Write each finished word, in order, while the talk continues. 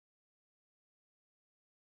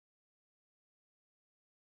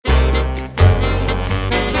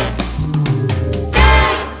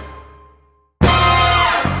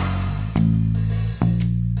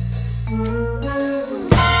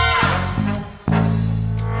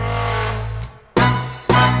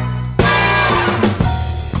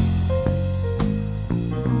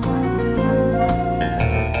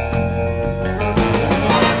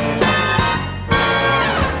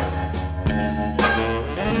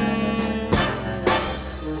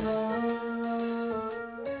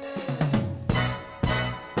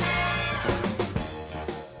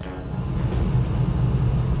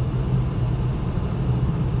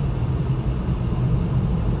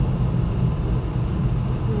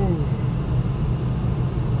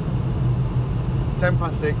6,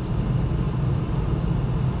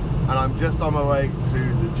 and I'm just on my way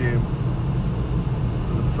to the gym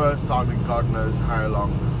for the first time in God knows how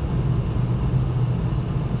long.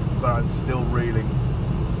 But I'm still reeling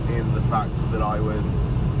in the fact that I was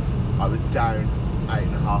down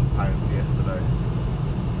 8.5 pounds yesterday.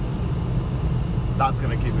 That's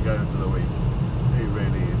going to keep me going for the week. It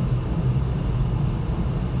really is.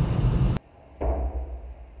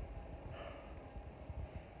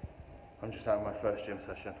 I'm just having my first gym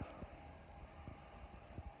session.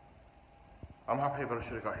 I'm happy, but I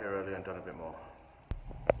should have got here earlier and done a bit more.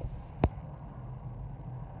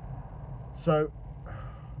 So,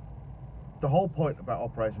 the whole point about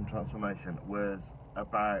Operation Transformation was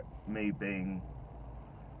about me being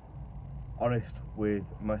honest with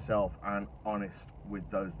myself and honest with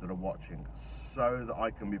those that are watching, so that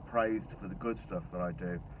I can be praised for the good stuff that I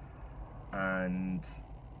do and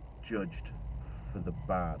judged for the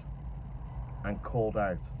bad, and called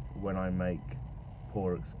out when I make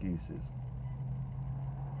poor excuses.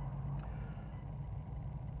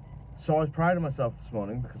 So I was proud of myself this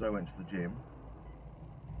morning because I went to the gym,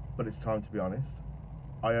 but it's time to be honest,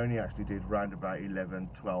 I only actually did round about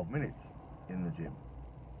 11-12 minutes in the gym.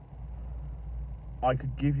 I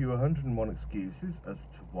could give you 101 excuses as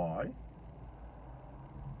to why,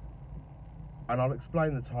 and I'll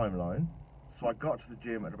explain the timeline. So I got to the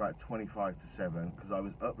gym at about 25 to 7 because I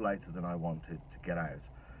was up later than I wanted to get out,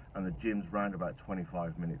 and the gym's round about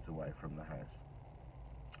 25 minutes away from the house,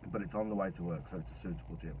 but it's on the way to work, so it's a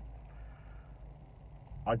suitable gym.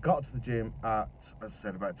 I got to the gym at, as I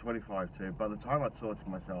said, about 25 to. By the time I'd sorted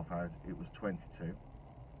myself out, it was 22.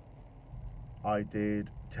 I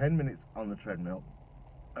did 10 minutes on the treadmill,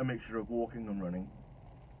 a mixture of walking and running.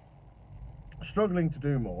 Struggling to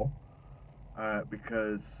do more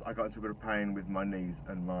because I got into a bit of pain with my knees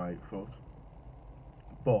and my foot,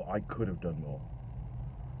 but I could have done more.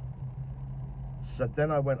 So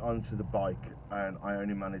then I went onto the bike, and I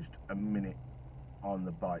only managed a minute on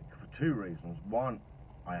the bike for 2 reasons. One,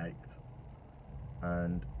 I ached,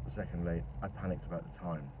 and secondly, I panicked about the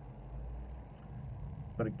time.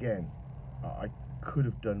 But again, I could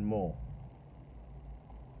have done more.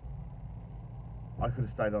 I could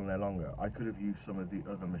have stayed on there longer. I could have used some of the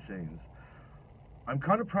other machines. I'm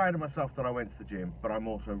kind of proud of myself that I went to the gym, but I'm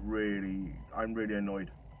also really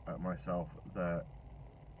annoyed at myself that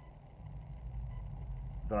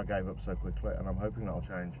I gave up so quickly, and I'm hoping that'll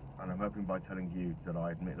change. And I'm hoping by telling you that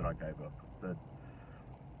I admit that I gave up, that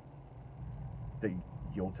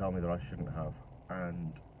you'll tell me that I shouldn't have,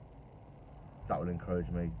 and that will encourage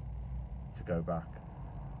me to go back.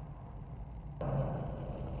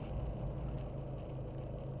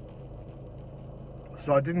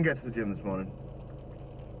 So I didn't get to the gym this morning.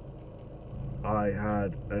 I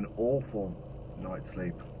had an awful night's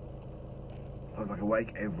sleep. I was like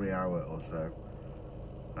awake every hour or so.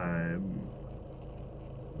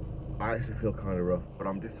 I actually feel kind of rough, but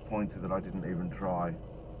I'm disappointed that I didn't even try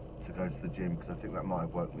to go to the gym, because I think that might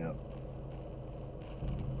have woke me up.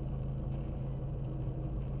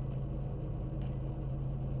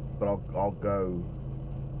 But I'll go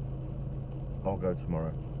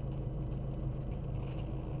tomorrow.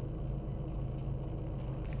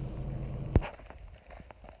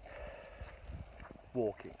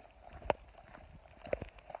 Walking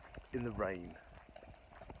in the rain,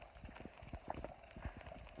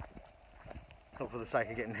 not for the sake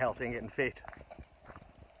of getting healthy and getting fit.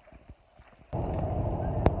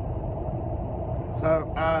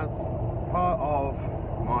 So as part of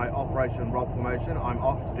my Operation Robformation, I'm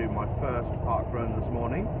off to do my first parkrun this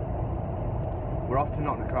morning. We're off to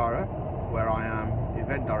Knocknacarra, where I am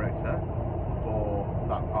event director for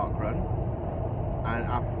that parkrun, and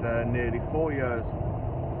after nearly 4 years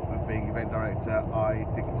of being event director, I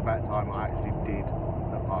think it's about time I actually did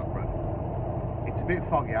a parkrun. It's a bit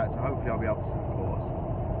foggy out, so hopefully I'll be able to see the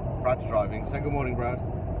course. Brad's driving. Say good morning, Brad.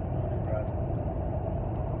 Brad.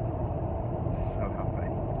 So happy.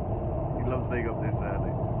 He loves being up this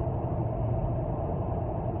early.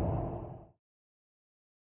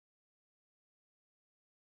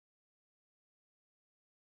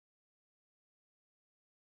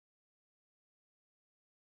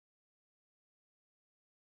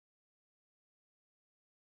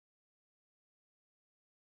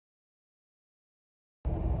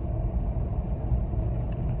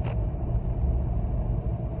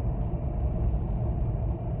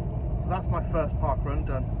 That's my first parkrun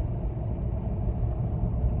done.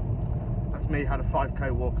 That's me, had a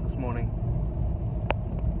 5k walk this morning.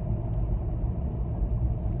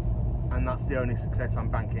 And that's the only success I'm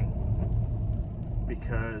banking,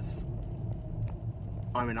 because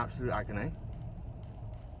I'm in absolute agony.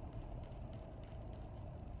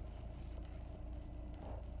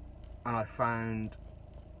 and I found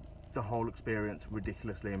the whole experience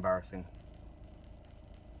ridiculously embarrassing.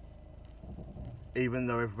 Even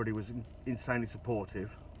though everybody was insanely supportive,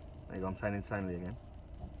 there you go, I'm saying insanely again,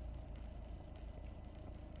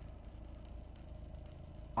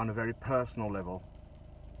 on a very personal level,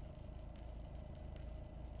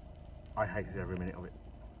 I hated every minute of it.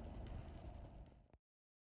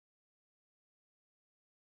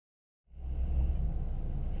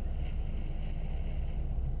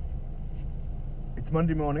 It's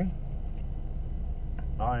Monday morning.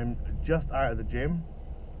 I'm just out of the gym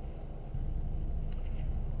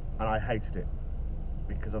and I hated it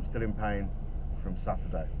because I'm still in pain from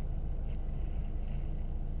Saturday.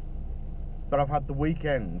 But I've had the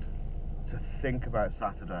weekend to think about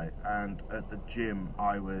Saturday, and at the gym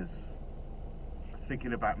I was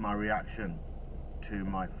thinking about my reaction to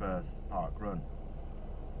my first park run.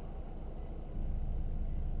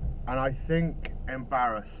 And I think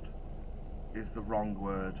embarrassed is the wrong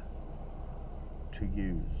word to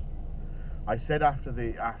use. I said after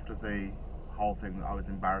the whole thing that I was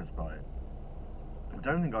embarrassed by it. I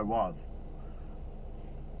don't think I was.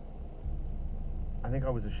 I think I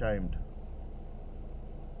was ashamed.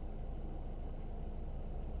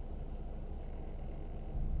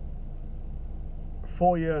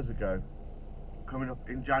 Four years ago, coming up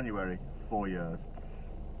in January, 4 years,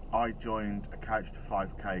 I joined a Couch to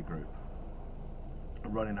 5K group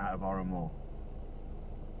running out of Oranmore.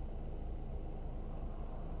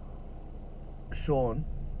 Sean,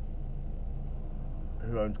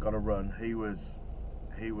 who owns Gotta Run, he was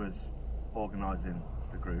organising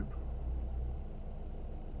the group,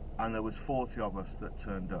 and there was 40 of us that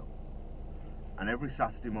turned up, and every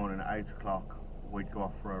Saturday morning at 8 o'clock we'd go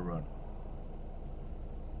off for a run.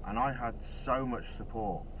 And I had so much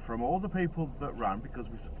support from all the people that ran, because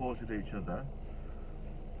we supported each other,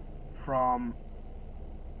 from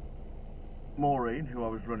Maureen, who I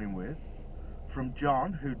was running with, from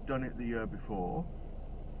John, who'd done it the year before,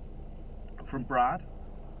 from Brad,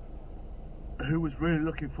 who was really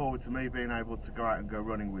looking forward to me being able to go out and go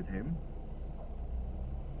running with him.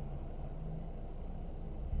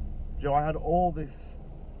 Joe, I had all this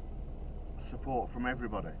support from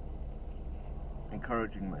everybody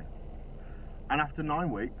encouraging me. And after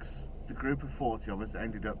 9 weeks, the group of 40 of us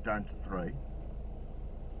ended up down to 3.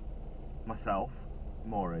 Myself,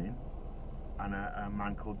 Maureen, and a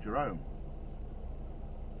man called Jerome.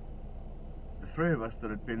 The 3 of us that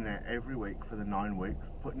had been there every week for the 9 weeks,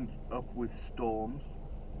 putting up with storms.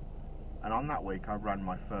 And on that week I ran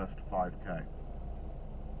my first 5K.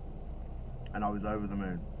 And I was over the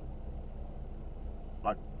moon.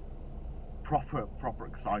 Like, proper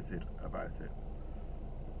excited about it.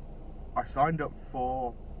 I signed up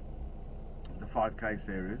for the 5K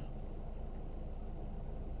series,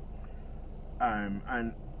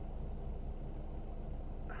 and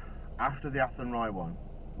after the Athenry one,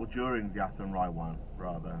 well, during the Athenry one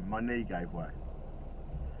rather, my knee gave way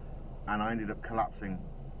and I ended up collapsing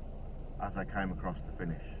as I came across the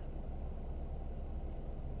finish.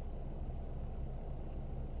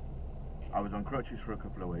 I was on crutches for a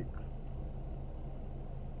couple of weeks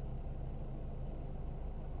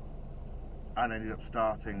and ended up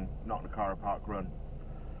starting Knocknacarra Park Run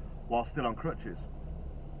while still on crutches.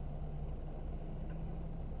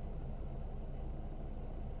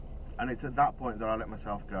 And it's at that point that I let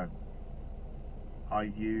myself go. I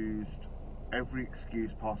used every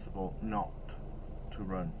excuse possible not to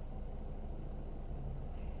run.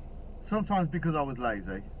 Sometimes because I was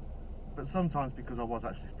lazy, but sometimes because I was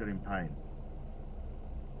actually still in pain.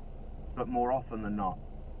 But more often than not,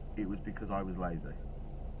 it was because I was lazy.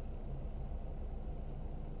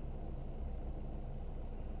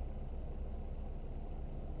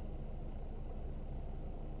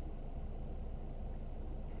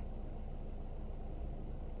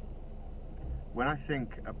 When I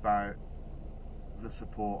think about the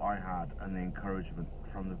support I had and the encouragement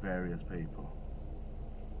from the various people,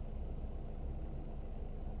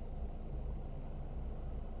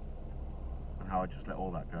 and how I just let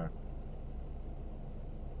all that go.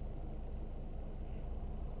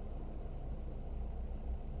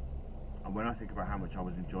 And when I think about how much I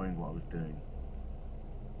was enjoying what I was doing,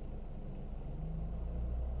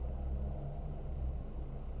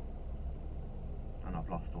 and I've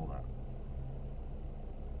lost all that.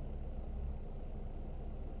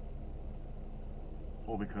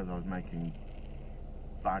 All because I was making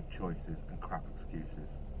bad choices and crap excuses.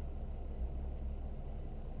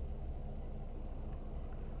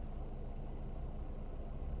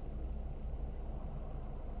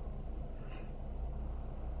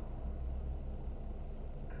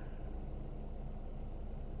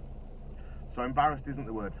 So embarrassed isn't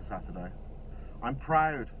the word for Saturday. I'm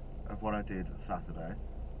proud of what I did Saturday.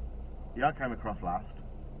 Yeah, I came across last,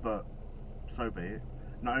 but so be it.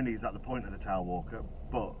 Not only is that the point of the tail walker,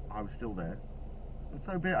 but I was still there. And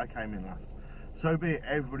so be it, I came in last. So be it,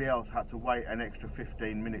 everybody else had to wait an extra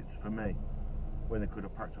 15 minutes for me when they could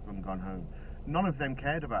have packed up and gone home. None of them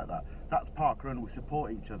cared about that. That's parkrun, we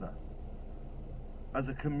support each other. As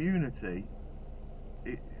a community,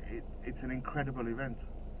 it's an incredible event.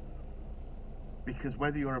 Because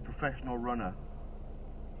whether you're a professional runner,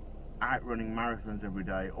 out running marathons every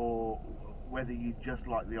day, or whether you just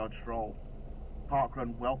like the odd stroll,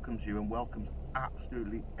 parkrun welcomes you and welcomes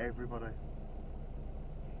absolutely everybody.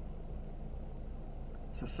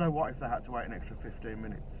 So what if they had to wait an extra 15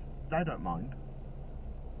 minutes? They don't mind.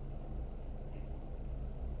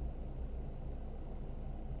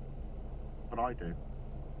 But I do.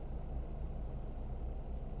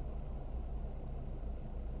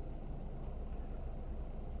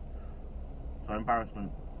 So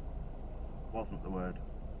embarrassment wasn't the word,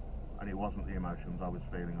 and it wasn't the emotions I was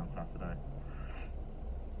feeling on Saturday.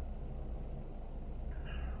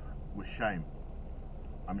 It was shame.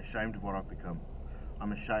 I'm ashamed of what I've become.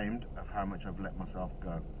 I'm ashamed of how much I've let myself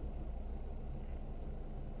go.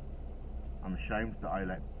 I'm ashamed that I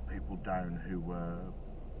let people down who were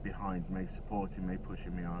behind me, supporting me,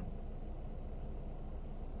 pushing me on.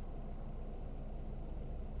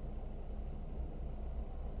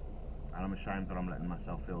 And I'm ashamed that I'm letting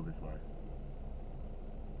myself feel this way.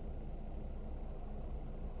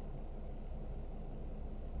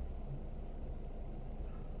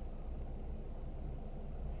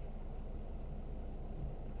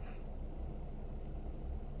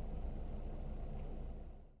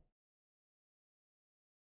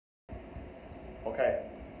 Okay,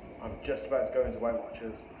 I'm just about to go into Weight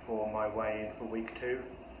Watchers for my weigh-in for week 2.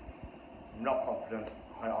 I'm not confident.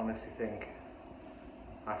 I honestly think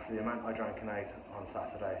after the amount I drank in 8 on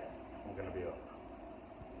Saturday, I'm going to be up.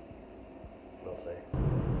 We'll see.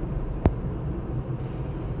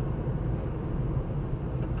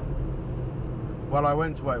 Well, I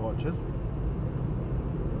went to Weight Watchers.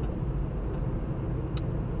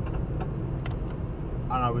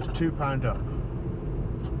 And I was £2 up.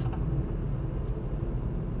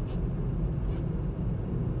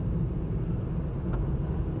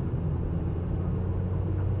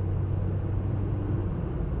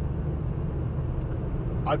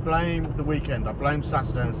 I blame the weekend, I blame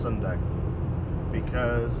Saturday and Sunday,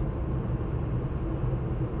 because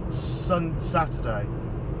Saturday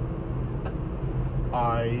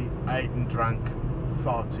I ate and drank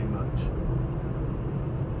far too much.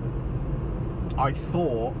 I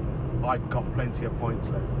thought I'd got plenty of points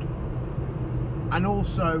left, and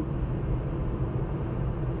also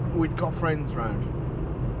we'd got friends round.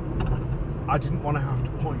 I didn't want to have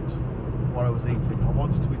to point while I was eating. I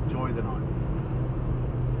wanted to enjoy the night.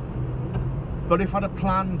 But if I'd have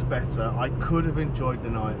planned better, I could have enjoyed the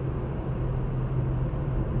night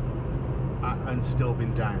and still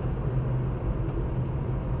been down.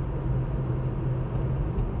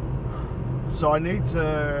 So I need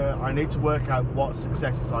to work out what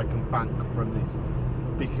successes I can bank from this,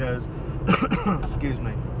 because excuse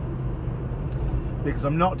me, because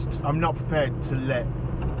I'm not prepared to let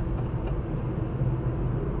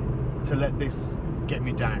this get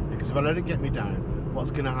me down. Because if I let it get me down,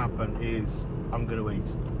 what's going to happen is I'm going to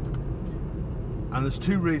eat. And there's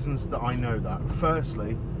 2 reasons that I know that.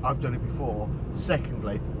 Firstly, I've done it before.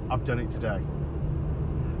 Secondly, I've done it today.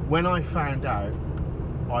 When I found out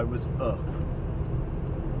I was up,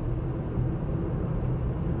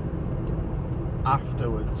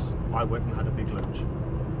 afterwards I went and had a big lunch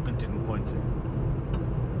and didn't point it.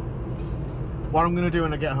 What I'm going to do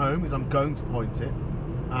when I get home is I'm going to point it,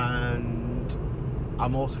 and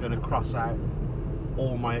I'm also going to cross out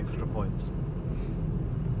all my extra points.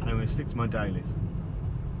 I'm going to stick to my dailies.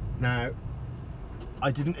 Now, I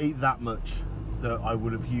didn't eat that much that I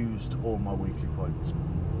would have used all my weekly points.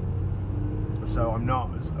 So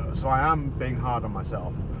I am being hard on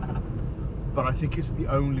myself, but I think it's the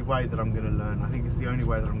only way that I'm going to learn. I think it's the only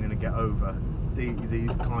way that I'm going to get over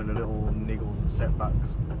these kind of little niggles and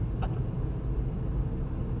setbacks.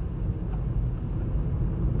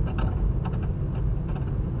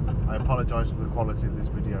 I apologise for the quality of this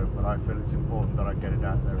video, but I feel it's important that I get it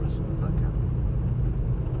out there as soon as I can.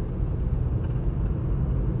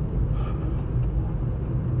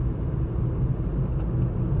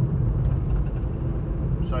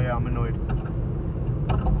 So yeah, I'm annoyed.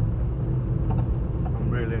 I'm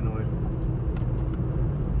really annoyed.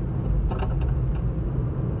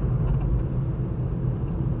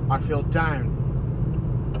 I feel down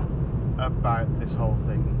about this whole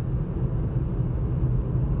thing.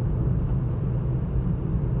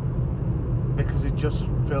 because it just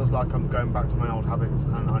feels like I'm going back to my old habits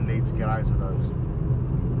and I need to get out of those.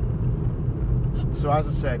 So as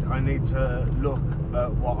I said, I need to look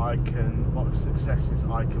at what successes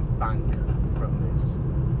I can bank from this.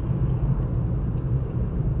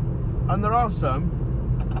 And there are some.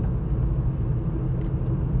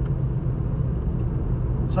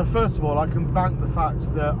 So first of all, I can bank the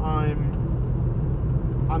fact that I'm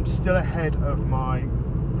still ahead of my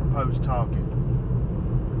proposed target.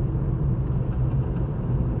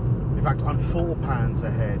 In fact, I'm £4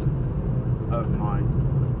 ahead of my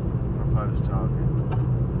proposed target.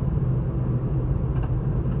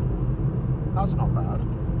 That's not bad.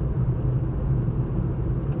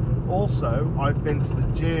 Also, I've been to the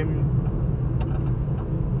gym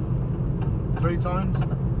 3 times.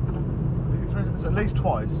 It's at least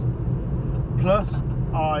twice. Plus,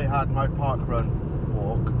 I had my parkrun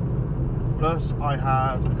walk. Plus, I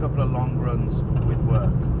had a couple of long runs with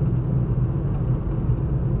work.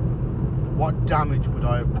 What damage would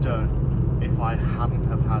I have done if I hadn't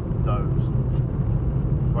have had those?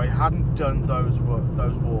 If I hadn't done those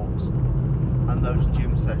walks and those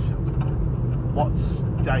gym sessions, what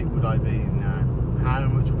state would I be in now? How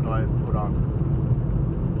much would I have put on?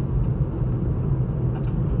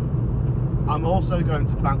 I'm also going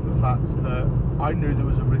to bank the fact that I knew there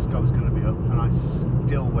was a risk I was going to be up, and I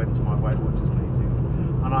still went to my Weight Watchers meeting.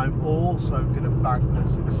 And I'm also going to bank the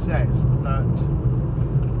success that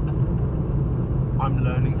I'm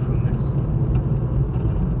learning from this.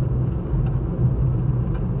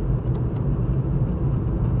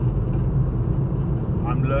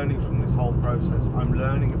 I'm learning from this whole process. I'm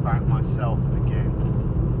learning about myself again.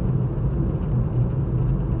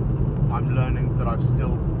 I'm learning that I've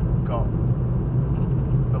still got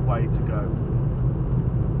a way to go.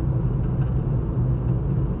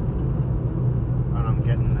 And I'm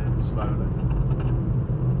getting there slowly.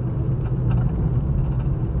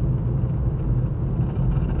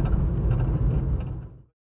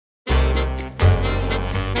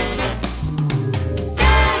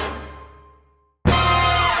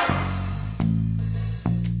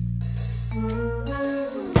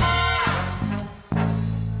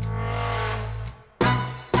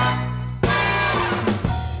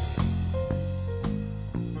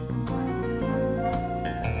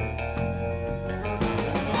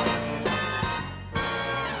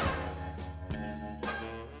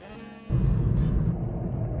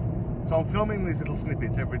 So I'm filming these little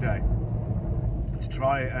snippets every day to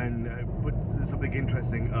try and put something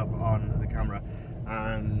interesting up on the camera,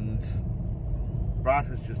 and Brad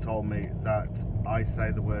has just told me that I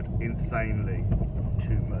say the word insanely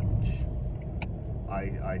too much.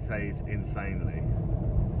 I say it insanely.